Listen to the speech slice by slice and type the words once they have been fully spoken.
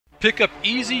Pick up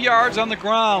easy yards on the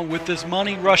ground with this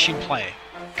money rushing play.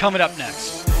 Coming up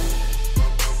next.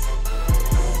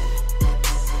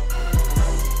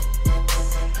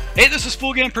 Hey, this is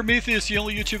Full Game Prometheus, the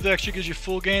only YouTube that actually gives you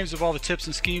full games of all the tips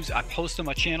and schemes I post on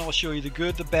my channel. I'll show you the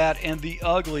good, the bad, and the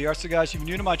ugly. Also, guys, if you're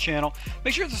new to my channel,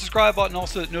 make sure to hit the subscribe button,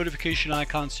 also that notification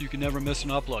icon so you can never miss an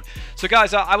upload. So,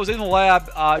 guys, I was in the lab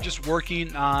just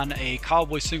working on a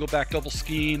Cowboy single back double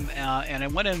scheme, and I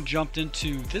went in and jumped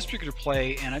into this particular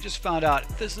play, and I just found out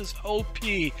this is OP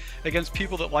against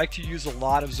people that like to use a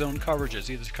lot of zone coverages,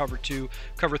 either cover 2,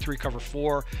 cover 3, cover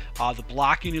 4. The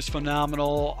blocking is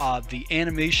phenomenal. The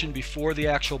animation before the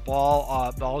actual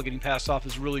ball getting passed off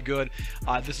is really good.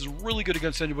 This is really good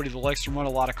against anybody that likes to run a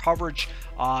lot of coverage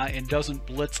and doesn't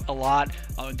blitz a lot,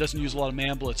 and doesn't use a lot of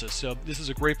man blitzes. So this is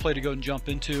a great play to go and jump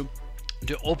into,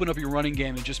 to open up your running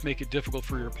game and just make it difficult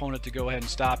for your opponent to go ahead and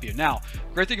stop you. Now,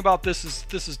 great thing about this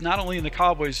is not only in the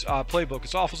Cowboys playbook,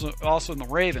 it's also in the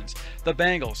Ravens, the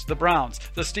Bengals, the Browns,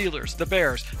 the Steelers, the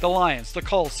Bears, the Lions, the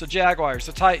Colts, the Jaguars,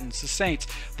 the Titans, the Saints,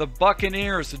 the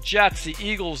Buccaneers, the Jets, the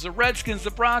Eagles, the Redskins,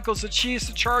 the Broncos, the Chiefs,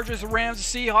 the Chargers, the Rams,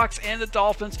 the Seahawks, and the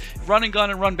Dolphins. Run and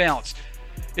gun and run balance.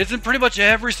 It's in pretty much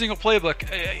every single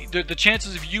playbook. The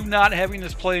chances of you not having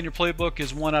this play in your playbook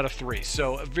is 1 out of 3.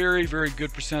 So very, very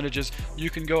good percentages. You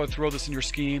can go and throw this in your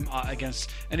scheme against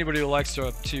anybody who likes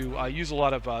to use a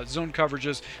lot of zone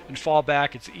coverages and fall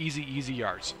back. It's easy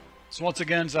yards. So once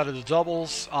again, it's out of the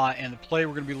doubles, and the play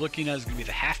we're going to be looking at is going to be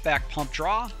the halfback pump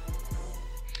draw.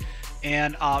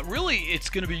 And really, it's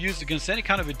going to be used against any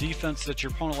kind of a defense that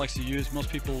your opponent likes to use.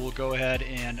 Most people will go ahead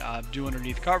and do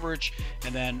underneath coverage,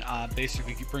 and then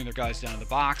basically bring their guys down to the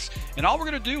box. And all we're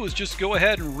going to do is just go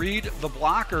ahead and read the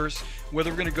blockers, whether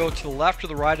we're going to go to the left or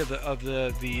the right of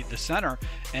the center.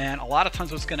 And a lot of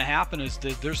times what's going to happen is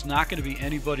that there's not going to be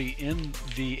anybody in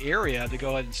the area to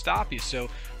go ahead and stop you. So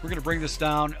we're going to bring this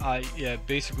down,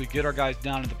 basically get our guys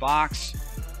down in the box.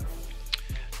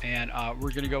 And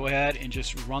we're going to go ahead and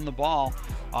just run the ball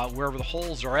wherever the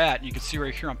holes are at. And you can see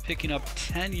right here I'm picking up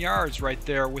 10 yards right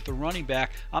there with the running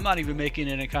back. I'm not even making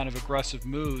any kind of aggressive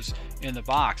moves in the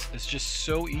box. It's just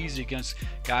so easy against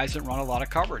guys that run a lot of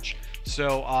coverage.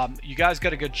 So you guys got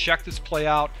to go check this play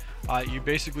out. You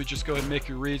basically just go ahead and make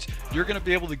your reads. You're going to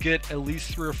be able to get at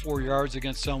least 3 or 4 yards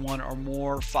against someone or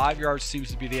more. 5 yards seems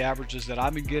to be the averages that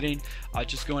I've been getting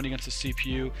just going against the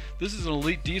CPU. This is an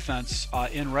elite defense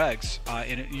in regs,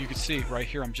 and you can see right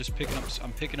here I'm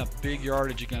picking up big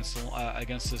yardage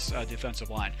against this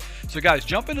defensive line. So guys,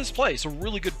 jump in this play. It's a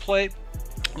really good play.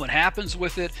 What happens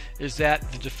with it is that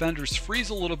the defenders freeze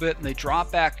a little bit and they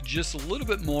drop back just a little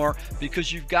bit more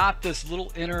because you've got this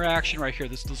little interaction right here,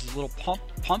 this little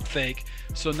pump fake.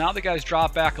 So now the guys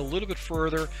drop back a little bit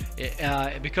further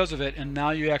because of it, and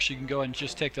now you actually can go ahead and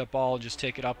just take that ball and just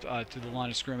take it up to the line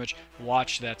of scrimmage.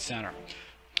 Watch that center.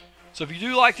 So if you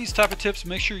do like these type of tips,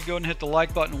 make sure you go and hit the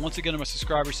like button. And once again, to my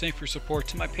subscribers, thank you for your support.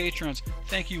 To my patrons,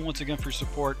 thank you once again for your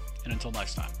support, and until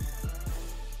next time.